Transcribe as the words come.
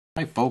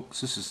Hi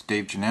folks, this is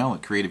Dave Janelle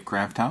at Creative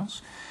Craft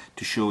House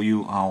to show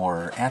you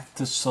our At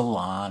the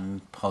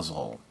Salon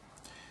puzzle.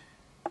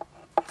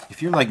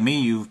 If you're like me,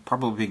 you've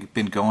probably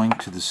been going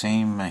to the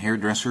same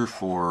hairdresser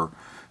for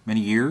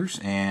many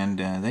years, and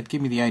that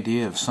gave me the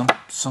idea of some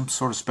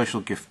sort of special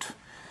gift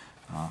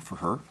for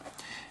her,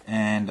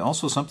 and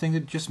also something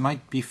that just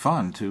might be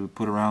fun to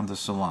put around the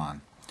salon.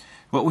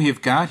 What we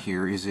have got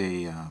here is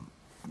a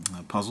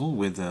puzzle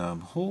with a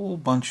whole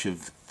bunch of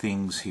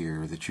things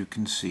here that you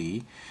can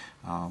see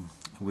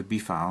would be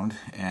found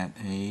at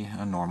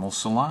a normal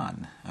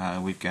salon.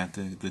 We've got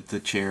the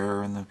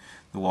chair and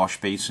the wash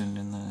basin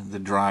and the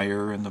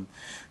dryer and the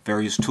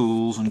various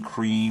tools and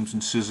creams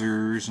and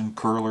scissors and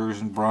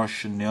curlers and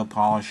brush and nail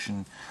polish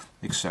and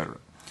etc.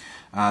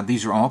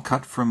 These are all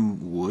cut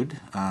from wood.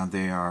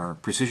 They are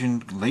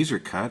precision laser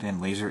cut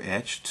and laser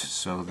etched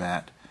so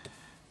that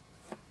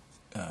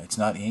it's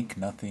not ink,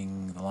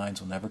 nothing, the lines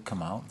will never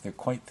come out. They're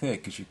quite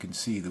thick, as you can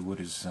see. The wood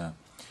is a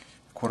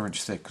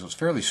quarter-inch thick, so it's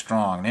fairly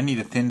strong. And any of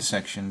the thin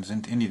sections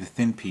and any of the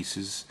thin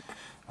pieces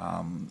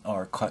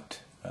are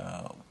cut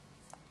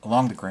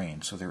along the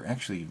grain, so they're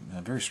actually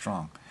very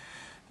strong.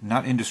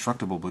 Not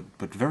indestructible,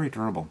 but very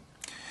durable.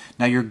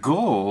 Now your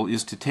goal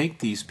is to take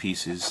these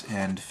pieces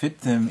and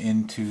fit them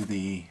into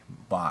the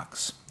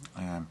box.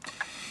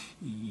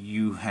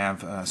 You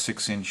have a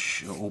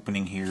 6-inch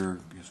opening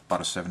here,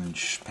 about a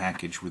 7-inch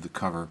package with the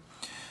cover,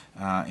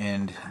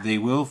 and they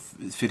will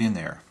fit in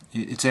there.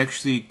 It's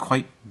actually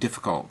quite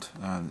difficult.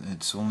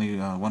 It's only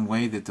one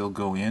way that they'll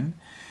go in,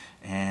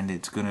 and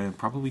it's going to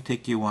probably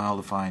take you a while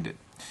to find it.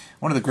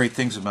 One of the great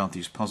things about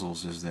these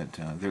puzzles is that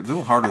they're a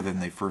little harder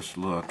than they first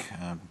look.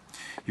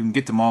 You can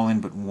get them all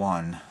in but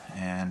one,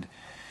 and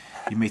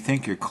you may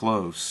think you're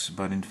close,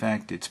 but in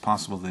fact it's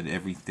possible that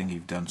everything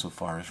you've done so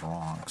far is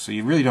wrong. So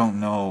you really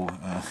don't know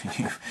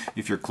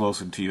if you're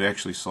close until you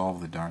actually solve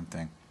the darn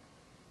thing.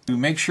 To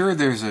make sure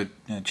there's a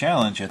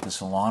challenge at the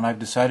salon, I've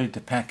decided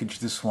to package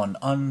this one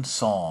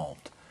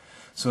unsolved.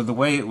 So the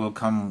way it will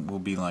come will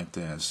be like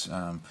this.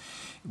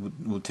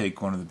 We'll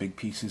take one of the big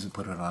pieces and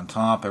put it on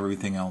top.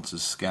 Everything else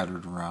is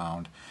scattered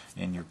around,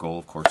 and your goal,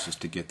 of course, is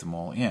to get them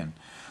all in.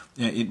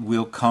 It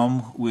will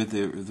come with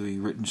the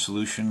written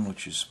solution,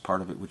 which is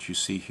part of it, which you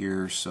see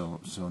here,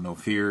 so no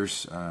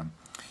fears.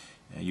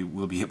 You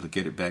will be able to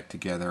get it back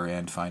together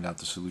and find out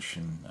the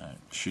solution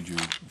should you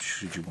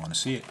want to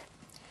see it.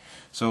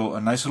 So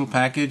a nice little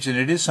package, and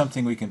it is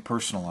something we can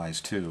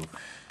personalize too.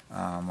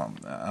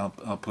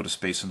 I'll put a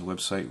space on the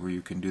website where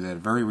you can do that at a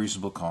very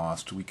reasonable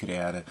cost. We could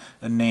add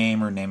a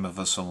name or name of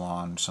a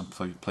salon,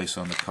 someplace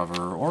on the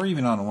cover, or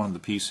even on one of the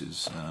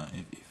pieces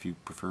if you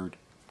preferred.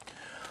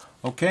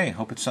 Okay,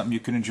 hope it's something you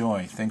can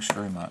enjoy. Thanks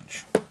very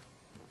much.